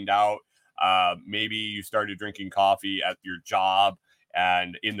never cleaned out, maybe you started drinking coffee at your job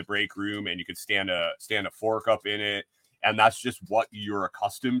and in the break room, and you could stand a fork up in it, and that's just what you're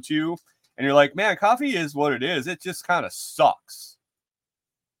accustomed to. And you're like, man, coffee is what it is. It just kind of sucks.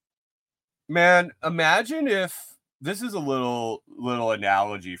 Man, imagine if this is a little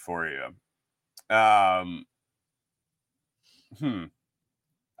analogy for you.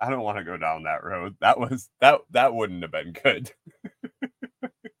 I don't want to go down that road. That wouldn't have been good.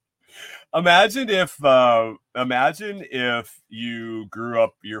 Imagine if you grew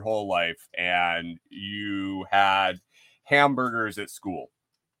up your whole life and you had hamburgers at school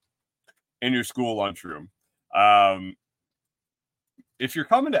in your school lunchroom. If you're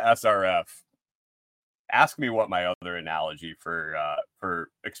coming to SRF, ask me what my other analogy for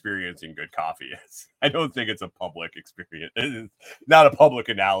experiencing good coffee is. I don't think it's a public experience. It's not a public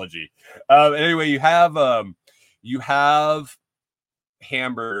analogy. Anyway, you have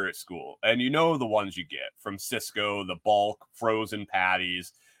hamburger at school, and the ones you get from Cisco, the bulk frozen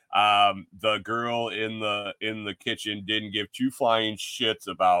patties. The girl in the kitchen didn't give two flying shits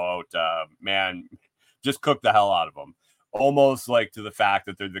about just cook the hell out of them, almost like to the fact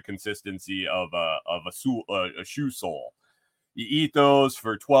that they're the consistency of a shoe sole. You eat those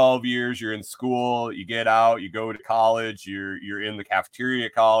for 12 years, you're in school, you get out, you go to college, you're in the cafeteria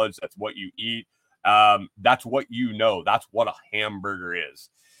at college, that's what you eat. That's what that's what a hamburger is.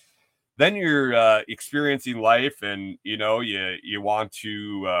 Then you're experiencing life, and you want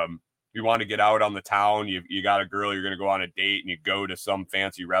to get out on the town. You got a girl, you're going to go on a date, and you go to some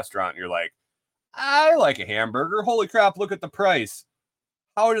fancy restaurant, and you're like, I like a hamburger. Holy crap, look at the price.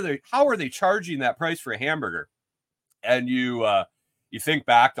 How are they charging that price for a hamburger? And you think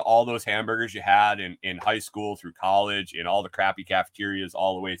back to all those hamburgers you had in high school through college, in all the crappy cafeterias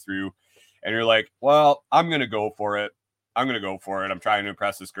all the way through. And you're like, well, I'm going to go for it. I'm trying to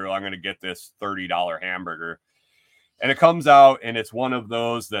impress this girl. I'm going to get this $30 hamburger. And it comes out, and it's one of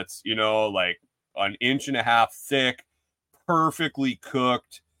those that's, like an inch and a half thick, perfectly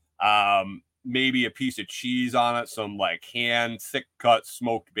cooked, maybe a piece of cheese on it, some like hand thick cut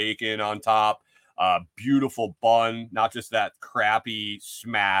smoked bacon on top, beautiful bun, not just that crappy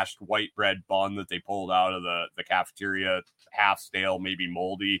smashed white bread bun that they pulled out of the cafeteria, half stale, maybe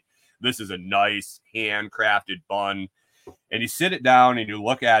moldy. This is a nice handcrafted bun. And you sit it down and you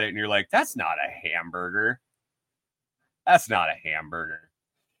look at it and you're like, that's not a hamburger. That's not a hamburger.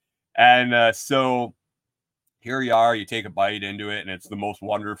 And so here you are, you take a bite into it, and it's the most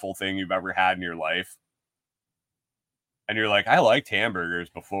wonderful thing you've ever had in your life. And you're like, I liked hamburgers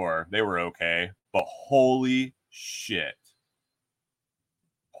before. They were okay. But holy shit.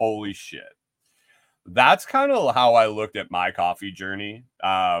 Holy shit. That's kind of how I looked at my coffee journey.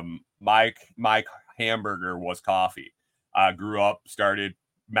 My hamburger was coffee. I grew up, started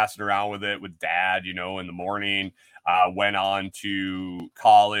messing around with it with dad, in the morning. Went on to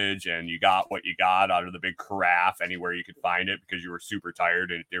college, and you got what you got out of the big carafe anywhere you could find it because you were super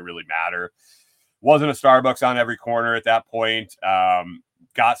tired and it didn't really matter. Wasn't a Starbucks on every corner at that point.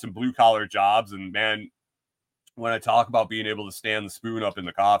 Got some blue collar jobs, and man, when I talk about being able to stand the spoon up in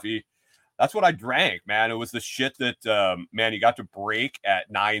the coffee, that's what I drank, man. It was the shit that, you got to break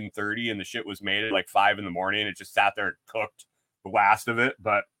at 9:30, and the shit was made at like 5 a.m. It just sat there and cooked the last of it,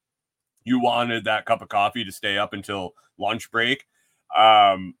 but you wanted that cup of coffee to stay up until lunch break.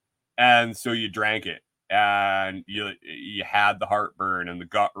 And so you drank it, and you had the heartburn and the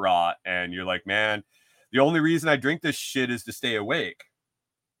gut rot, and you're like, man, the only reason I drink this shit is to stay awake.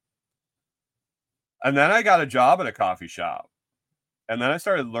 And then I got a job at a coffee shop. And then I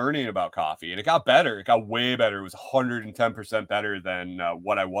started learning about coffee, and it got better. It got way better. It was 110% better than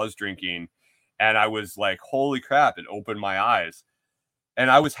what I was drinking. And I was like, holy crap, it opened my eyes.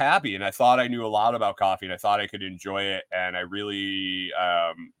 And I was happy, and I thought I knew a lot about coffee, and I thought I could enjoy it. And I really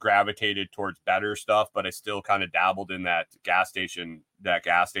gravitated towards better stuff, but I still kind of dabbled in that gas station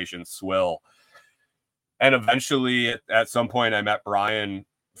swill. And eventually at some point I met Brian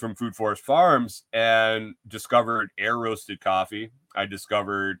from Food Forest Farms and discovered air roasted coffee. I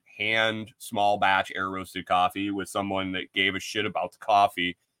discovered hand small batch air roasted coffee with someone that gave a shit about the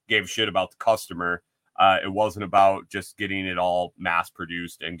coffee, gave a shit about the customer. It wasn't about just getting it all mass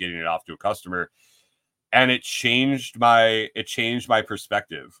produced and getting it off to a customer. And it changed my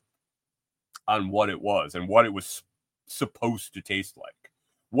perspective on what it was and what it was supposed to taste like,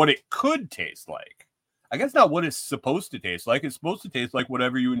 what it could taste like. I guess not what it's supposed to taste like. It's supposed to taste like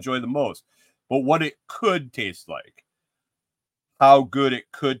whatever you enjoy the most, but what it could taste like, how good it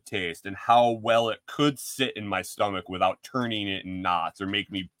could taste, and how well it could sit in my stomach without turning it in knots or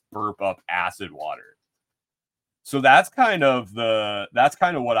make me burp up acid water. So that's kind of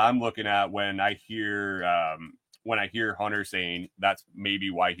what I'm looking at when I hear Hunter saying that's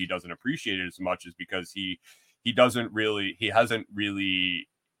maybe why he doesn't appreciate it as much, is because he hasn't really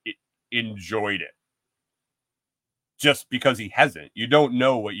enjoyed it. Just because he hasn't. You don't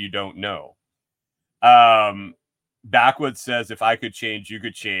know what you don't know. Backwoods says, if I could change, you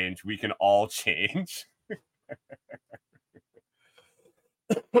could change. We can all change.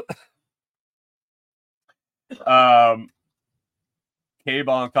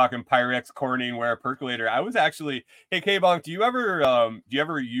 K-Bonk talking Pyrex Corning ware percolator. I was actually, hey K-Bonk, do you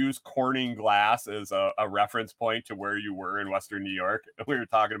ever use Corning glass as a reference point to where you were in Western New York? We were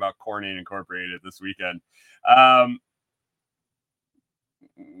talking about Corning Incorporated this weekend.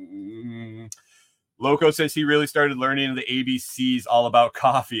 Loco says he really started learning the ABCs all about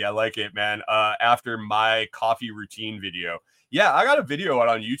coffee. I like it, man. After my coffee routine video. Yeah, I got a video out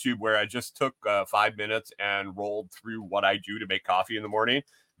on YouTube where I just took 5 minutes and rolled through what I do to make coffee in the morning.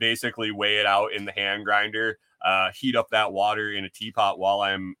 Basically weigh it out in the hand grinder, heat up that water in a teapot while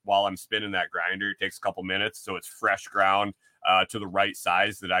I'm spinning that grinder. It takes a couple minutes, so it's fresh ground to the right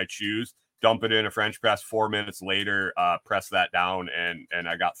size that I choose. Dump it in a French press. 4 minutes later, press that down, and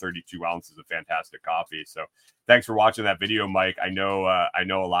I got 32 ounces of fantastic coffee. So thanks for watching that video, Mike. I know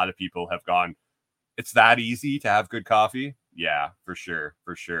a lot of people have gone, it's that easy to have good coffee? Yeah, for sure.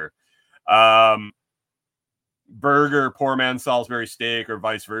 Burger, poor man Salisbury steak, or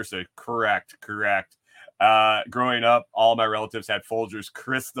vice versa. Correct. Growing up, all my relatives had Folgers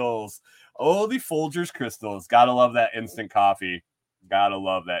crystals. Oh, the Folgers crystals. Gotta love that instant coffee.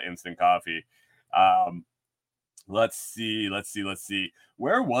 Let's see.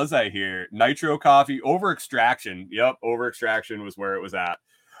 Where was I here? Nitro coffee, over extraction. Yep, over extraction was where it was at.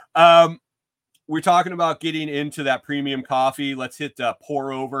 We're talking about getting into that premium coffee. Let's hit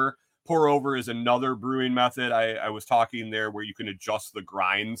pour over. Pour over is another brewing method. I was talking there where you can adjust the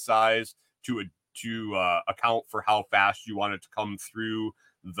grind size to account for how fast you want it to come through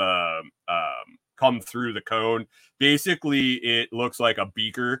the cone. Basically, it looks like a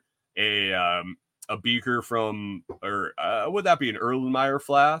beaker, a beaker from, or would that be an Erlenmeyer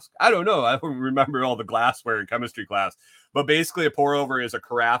flask? I don't know. I don't remember all the glassware in chemistry class. But basically, a pour over is a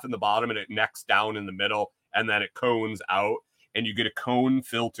carafe in the bottom, and it necks down in the middle, and then it cones out, and you get a cone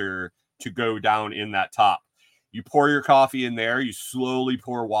filter to go down in that top. You pour your coffee in there, you slowly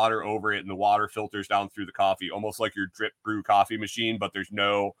pour water over it, and the water filters down through the coffee, almost like your drip brew coffee machine, but there's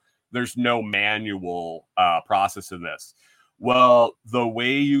no manual process in this. Well, the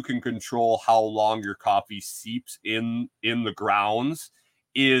way you can control how long your coffee seeps in the grounds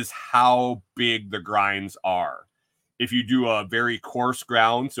is how big the grinds are. If you do a very coarse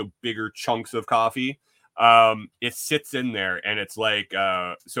ground, so bigger chunks of coffee, it sits in there, and it's like,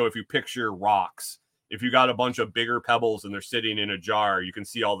 so if you picture rocks, if you got a bunch of bigger pebbles and they're sitting in a jar, you can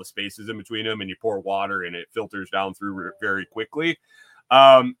see all the spaces in between them, and you pour water and it filters down through very quickly.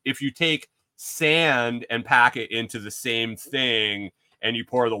 If you take sand and pack it into the same thing and you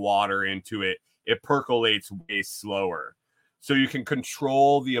pour the water into it, it percolates way slower. So you can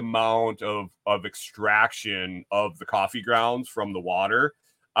control the amount of extraction of the coffee grounds from the water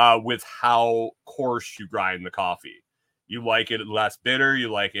with how coarse you grind the coffee. You like it less bitter,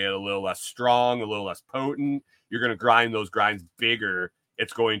 you like it a little less strong, a little less potent. you're going to grind those grinds bigger.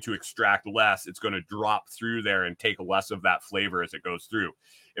 It's going to extract less. It's going to drop through there and take less of that flavor as it goes through.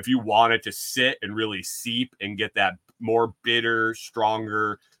 If you want it to sit and really seep and get that more bitter,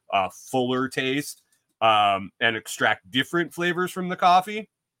 stronger, fuller taste, and extract different flavors from the coffee,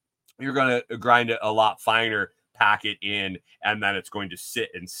 you're going to grind it a lot finer, pack it in, and then it's going to sit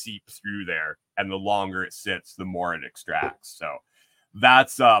and seep through there. And the longer it sits, the more it extracts. So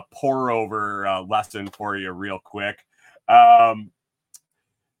that's a pour over lesson for you real quick.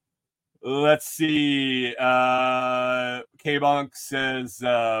 Let's see. K-Bonk says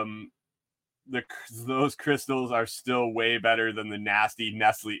those crystals are still way better than the nasty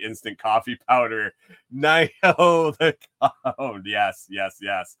Nestle instant coffee powder. No, the cone. Yes.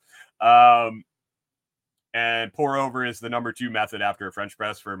 And pour over is the number 2 method after a French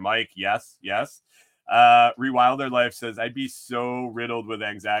press for Mike. Yes. Rewilder Life says, I'd be so riddled with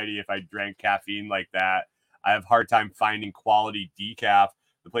anxiety if I drank caffeine like that. I have a hard time finding quality decaf.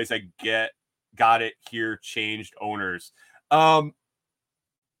 The place I got it here changed owners. Talk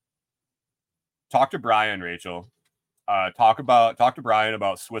to Brian, Rachel. Talk to Brian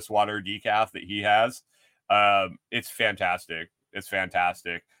about Swiss Water decaf that he has. It's fantastic.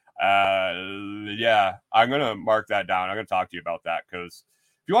 Yeah, I'm gonna mark that down. I'm gonna talk to you about that, because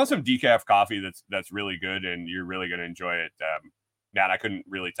if you want some decaf coffee that's really good and you're really gonna enjoy it, man, I couldn't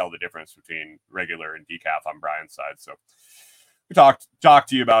really tell the difference between regular and decaf on Brian's side. So we talk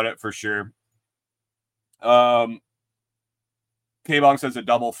to you about it for sure. K-Bong says a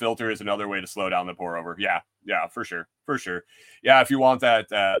double filter is another way to slow down the pour over. Yeah, for sure. Yeah, if you want that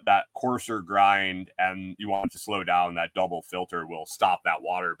coarser grind and you want it to slow down, that double filter will stop that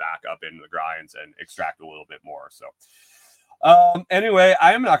water back up into the grinds and extract a little bit more. So anyway,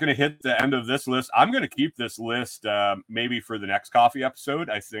 I am not going to hit the end of this list. I'm going to keep this list maybe for the next coffee episode.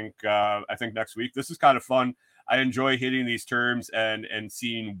 I think next week. This is kind of fun. I enjoy hitting these terms and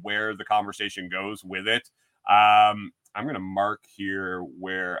seeing where the conversation goes with it. I'm going to mark here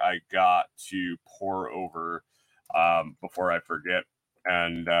where I got to pour over before I forget.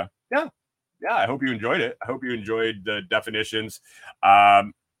 And yeah, I hope you enjoyed it. I hope you enjoyed the definitions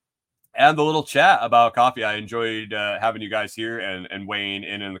and the little chat about coffee. I enjoyed having you guys here and weighing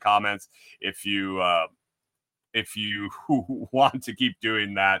in the comments. If you want to keep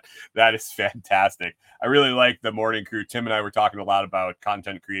doing that, that is fantastic. I really like the morning crew. Tim and I were talking a lot about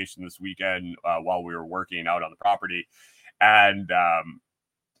content creation this weekend while we were working out on the property. And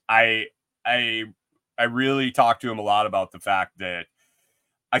I really talked to him a lot about the fact that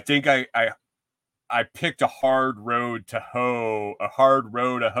I think I picked a hard road to hoe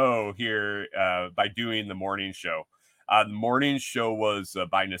here by doing the morning show. The morning show was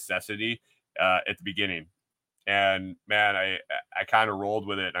by necessity at the beginning. And man, I kind of rolled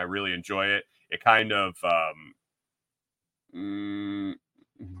with it and I really enjoy it. It kind of, in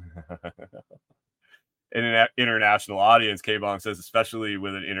an international audience, K-Bong says, especially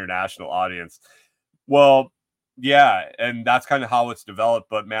with an international audience. Well, yeah, and that's kind of how it's developed.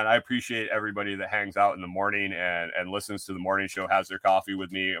 But man, I appreciate everybody that hangs out in the morning and listens to the morning show, has their coffee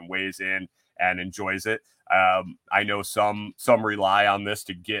with me and weighs in and enjoys it. I know some rely on this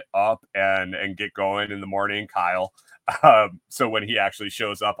to get up and get going in the morning, Kyle. So when he actually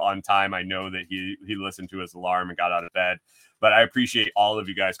shows up on time, I know that he listened to his alarm and got out of bed. But I appreciate all of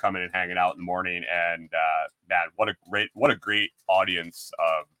you guys coming and hanging out in the morning. And man, what a great audience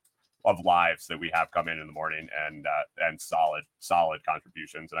of lives that we have come in the morning and solid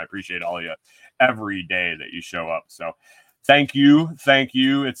contributions. And I appreciate all of you every day that you show up. So thank you.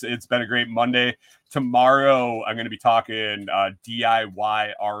 It's been a great Monday. Tomorrow, I'm going to be talking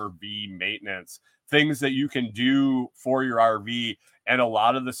DIY RV maintenance, things that you can do for your RV. And a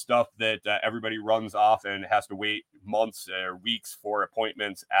lot of the stuff that everybody runs off and has to wait months or weeks for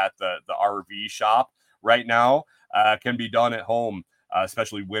appointments at the RV shop right now can be done at home,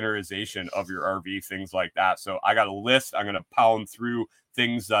 especially winterization of your RV, things like that. So I got a list. I'm going to pound through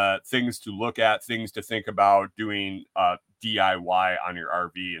things to look at, things to think about doing DIY on your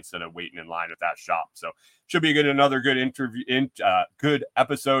RV instead of waiting in line at that shop. So should be another good good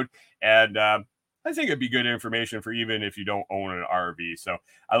episode. And I think it'd be good information for even if you don't own an RV. So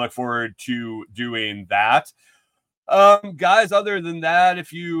I look forward to doing that. Guys, other than that,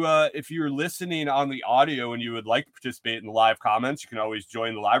 if you're listening on the audio and you would like to participate in the live comments, you can always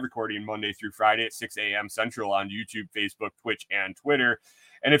join the live recording Monday through Friday at 6 a.m. Central on YouTube, Facebook, Twitch, and Twitter.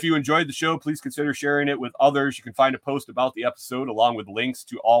 And if you enjoyed the show, please consider sharing it with others. You can find a post about the episode along with links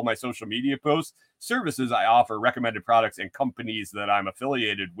to all my social media posts, services I offer, recommended products, and companies that I'm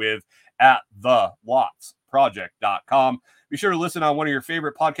affiliated with at thelotsproject.com. Be sure to listen on one of your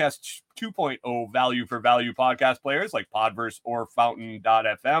favorite podcast 2.0 value for value podcast players like Podverse or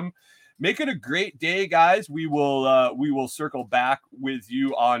Fountain.fm. Make it a great day, guys. We will circle back with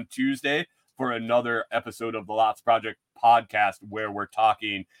you on Tuesday for another episode of the Lots Project podcast where we're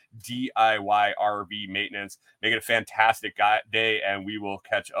talking DIY RV maintenance. Make it a fantastic day, and we will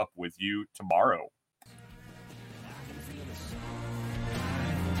catch up with you tomorrow.